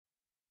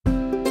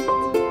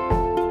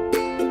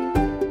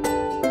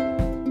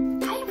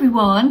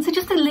everyone. So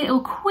just a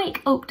little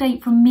quick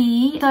update from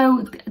me.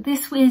 So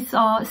this was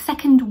our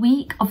second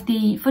week of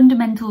the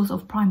Fundamentals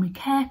of Primary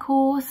Care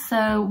course.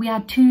 So we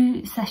had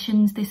 2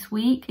 sessions this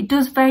week. It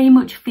does very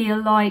much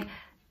feel like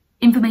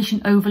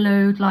information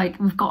overload. Like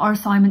we've got our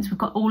assignments, we've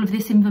got all of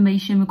this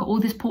information, we've got all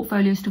this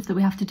portfolio stuff that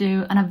we have to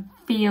do, and I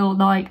feel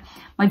like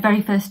my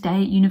very first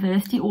day at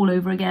university all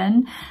over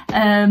again.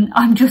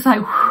 I'm just like,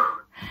 whew,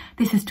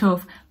 this is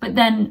tough. But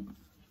then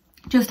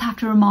just have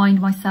to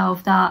remind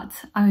myself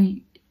that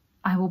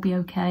I will be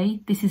okay.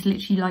 This is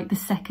literally like the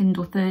 2nd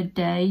or 3rd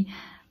day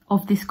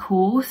of this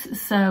course,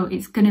 so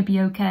it's gonna be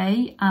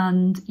okay.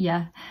 And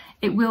yeah,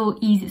 it will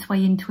ease its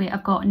way into it.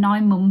 I've got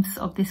 9 months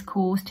of this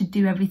course to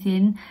do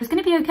everything. It's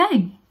gonna be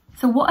okay.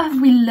 So what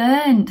have we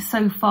learned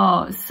so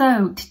far?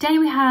 So today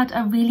we had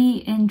a really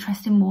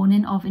interesting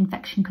morning of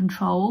infection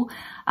control,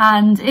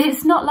 and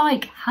it's not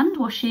like hand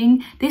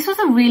washing. This was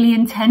a really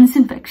intense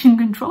infection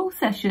control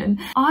session.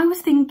 I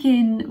was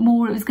thinking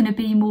more it was going to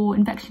be more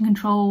infection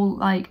control,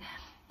 like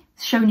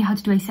showing you how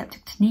to do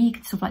aseptic technique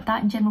and stuff like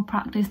that in general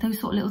practice, those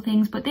sort of little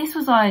things. But this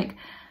was like,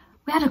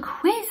 we had a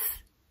quiz.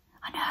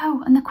 I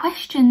know, and the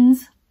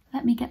questions,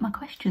 let me get my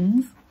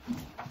questions.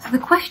 So the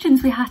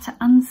questions we had to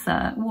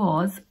answer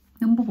was,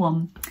 number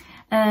 1,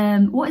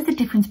 what is the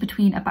difference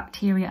between a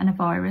bacteria and a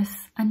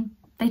virus? And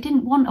they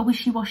didn't want a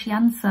wishy-washy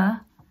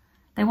answer.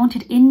 They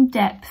wanted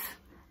in-depth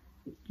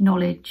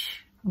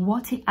knowledge,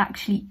 what it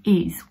actually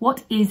is.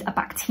 What is a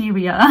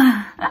bacteria?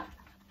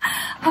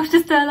 I was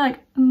just there like,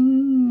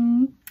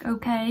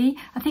 okay.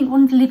 I think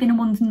one's living and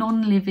one's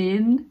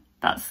non-living.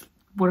 That's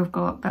what I've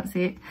got, that's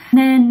it. And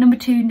then number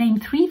 2, name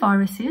 3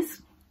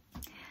 viruses.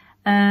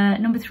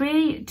 Number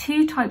 3,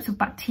 2 types of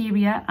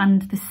bacteria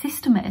and the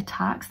system it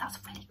attacks. That's a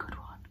really good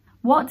one.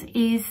 What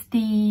is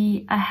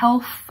the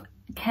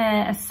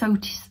healthcare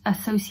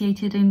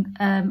associated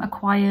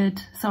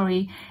acquired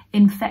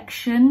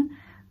infection?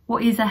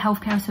 What is a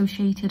healthcare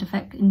associated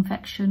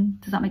infection?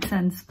 Does that make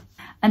sense?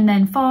 And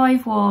then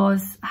 5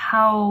 was,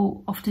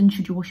 how often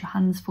should you wash your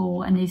hands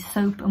for? And is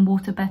soap and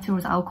water better or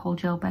is alcohol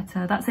gel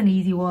better? That's an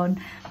easy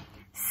one.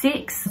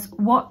 6,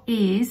 what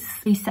is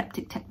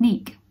aseptic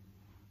technique?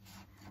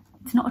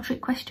 It's not a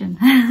trick question.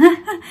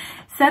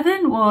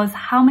 7 was,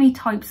 how many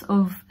types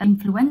of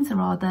influenza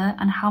are there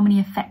and how many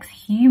affects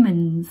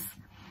humans?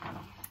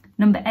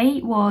 Number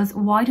 8 was,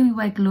 why do we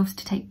wear gloves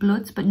to take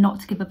bloods but not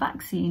to give a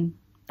vaccine?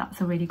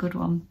 That's a really good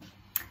one.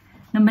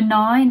 Number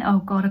 9, oh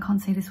God, I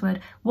can't say this word.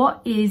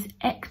 What is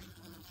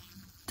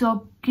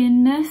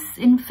exogenous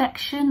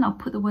infection? I'll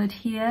put the word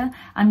here.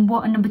 And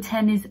number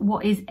 10 is,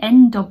 what is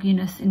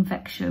endogenous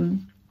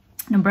infection?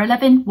 Number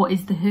 11, what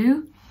is the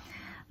WHO?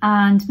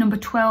 And number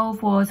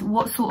 12 was,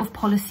 what sort of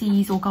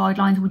policies or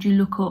guidelines would you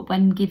look up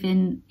when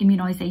giving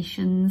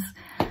immunisations?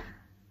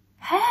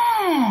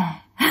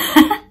 Hair!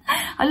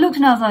 I looked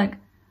and I was like,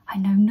 I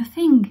know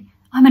nothing.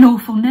 I'm an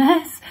awful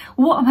nurse.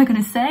 What am I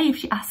going to say if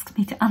she asks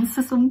me to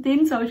answer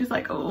something? So I was just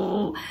like,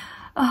 oh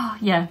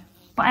yeah.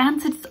 But I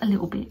answered a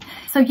little bit.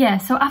 So yeah,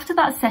 so after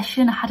that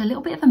session, I had a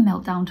little bit of a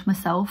meltdown to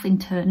myself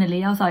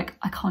internally. I was like,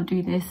 I can't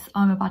do this.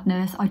 I'm a bad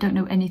nurse. I don't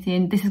know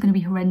anything. This is going to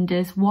be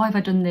horrendous. Why have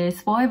I done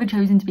this? Why have I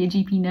chosen to be a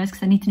GP nurse?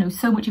 Because I need to know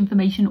so much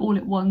information all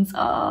at once.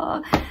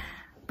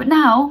 But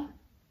now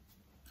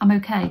I'm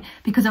okay,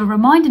 because I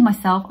reminded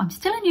myself I'm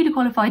still a newly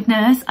qualified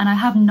nurse and I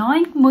have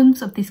 9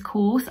 months of this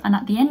course, and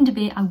at the end of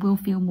it I will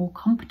feel more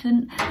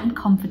competent and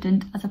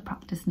confident as a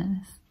practice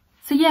nurse.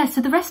 So yeah,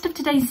 so the rest of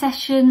today's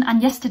session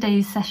and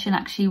yesterday's session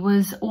actually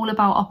was all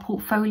about our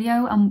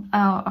portfolio and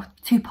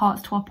 2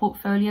 parts to our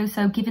portfolio.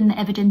 So given the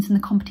evidence and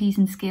the competencies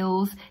and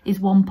skills is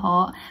one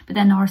part, but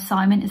then our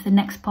assignment is the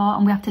next part,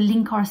 and we have to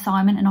link our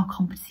assignment and our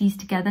competencies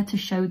together to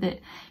show that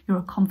you're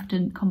a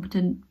competent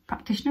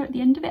practitioner at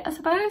the end of it, I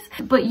suppose.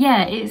 But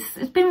yeah,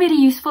 it's been really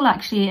useful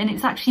actually, and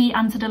it's actually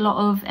answered a lot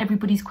of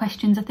everybody's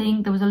questions. I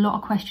think there was a lot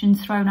of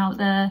questions thrown out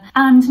there.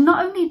 And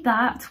not only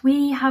that,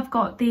 we have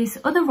got this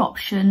other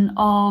option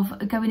of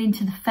going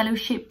into the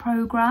fellowship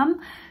program.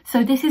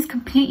 So this is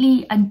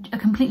completely a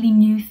completely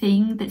new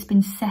thing that's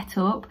been set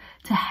up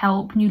to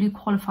help newly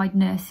qualified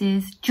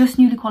nurses, just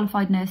newly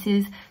qualified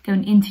nurses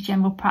going into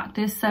general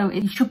practice. So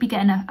you should be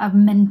getting a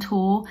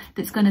mentor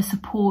that's going to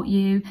support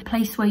you. The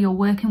place where you're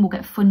working will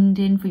get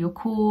funding for your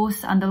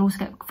course, and they'll also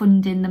get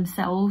funding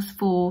themselves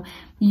for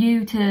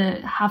you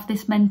to have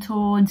this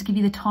mentor and to give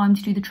you the time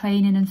to do the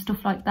training and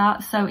stuff like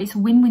that. So it's a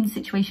win-win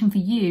situation for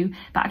you,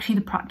 but actually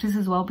the practice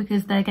as well,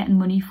 because they're getting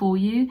money for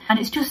you. And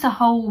it's just a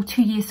whole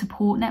 2-year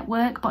support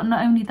network. But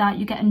not only that,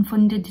 you're getting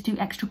funded to do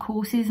extra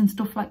courses and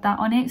stuff like that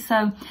on it.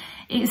 So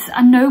it's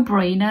a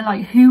no-brainer.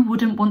 Like, who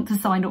wouldn't want to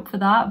sign up for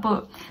that?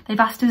 But they've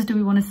asked us, do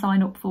we want to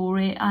sign up for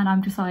it? And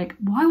I'm just like,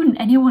 why wouldn't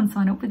anyone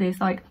sign up for this?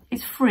 Like,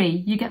 it's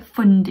free, you get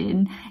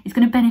funding, it's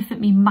going to benefit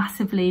me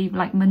massively,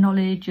 like my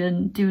knowledge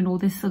and doing all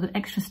this sort of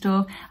extra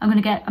stuff. I'm going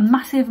to get a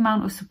massive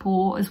amount of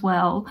support as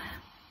well.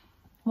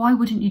 Why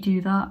wouldn't you do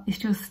that? It's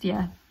just,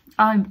 yeah,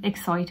 I'm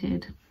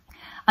excited.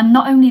 And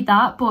not only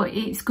that, but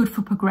it's good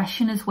for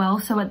progression as well.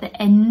 So at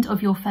the end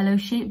of your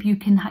fellowship, you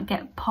can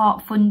get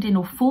part funding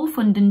or full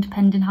funding,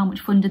 depending how much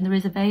funding there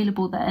is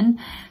available then,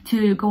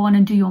 to go on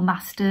and do your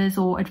master's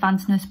or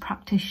advanced nurse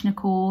practitioner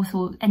course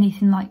or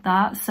anything like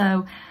that.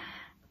 So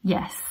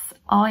yes,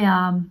 I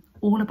am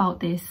all about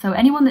this. So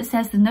anyone that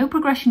says there's no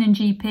progression in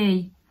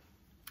GP,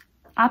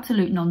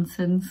 absolute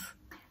nonsense.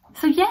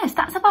 So yes,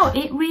 that's about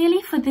it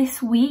really for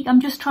this week. I'm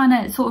just trying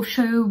to sort of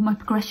show my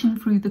progression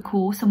through the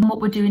course and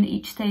what we're doing at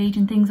each stage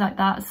and things like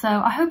that. So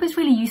I hope it's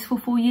really useful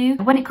for you.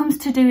 When it comes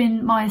to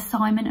doing my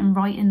assignment and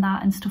writing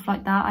that and stuff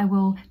like that, I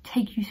will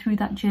take you through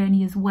that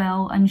journey as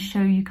well and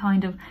show you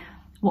kind of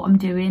what I'm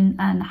doing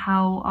and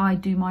how I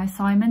do my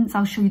assignments.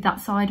 I'll show you that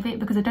side of it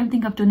because I don't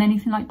think I've done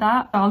anything like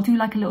that. I'll do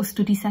like a little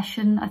study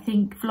session, I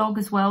think, vlog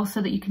as well,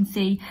 so that you can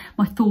see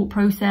my thought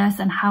process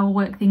and how I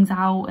work things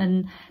out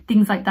and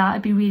things like that.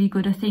 It'd be really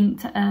good, I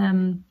think,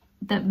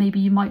 that maybe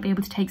you might be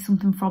able to take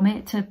something from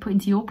it to put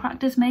into your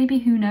practice, maybe,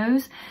 who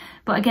knows.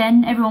 But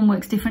again, everyone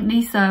works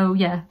differently, so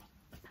yeah.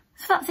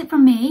 So that's it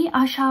from me.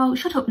 I shall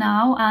shut up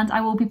now and I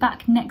will be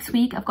back next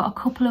week. I've got a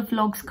couple of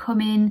vlogs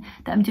coming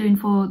that I'm doing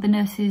for the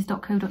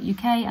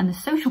nurses.co.uk and the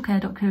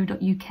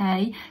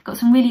socialcare.co.uk. Got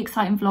some really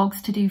exciting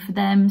vlogs to do for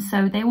them,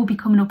 so they will be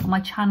coming up on my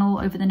channel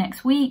over the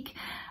next week.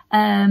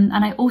 And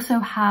I also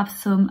have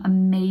some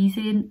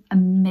amazing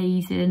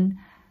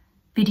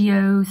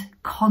videos,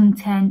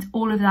 content,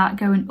 all of that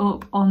going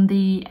up on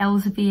the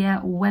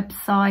Elsevier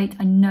website.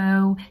 I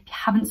know if you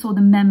haven't saw the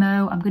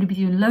memo, I'm going to be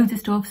doing loads of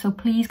stuff, so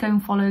please go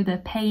and follow their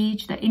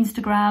page, their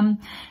Instagram,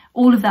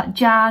 all of that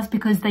jazz,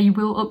 because they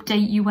will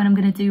update you when I'm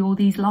going to do all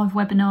these live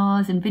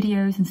webinars and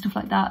videos and stuff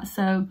like that.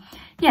 So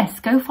yes,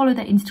 go follow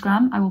their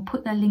Instagram. I will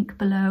put their link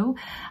below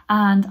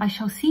and I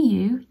shall see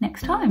you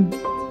next time.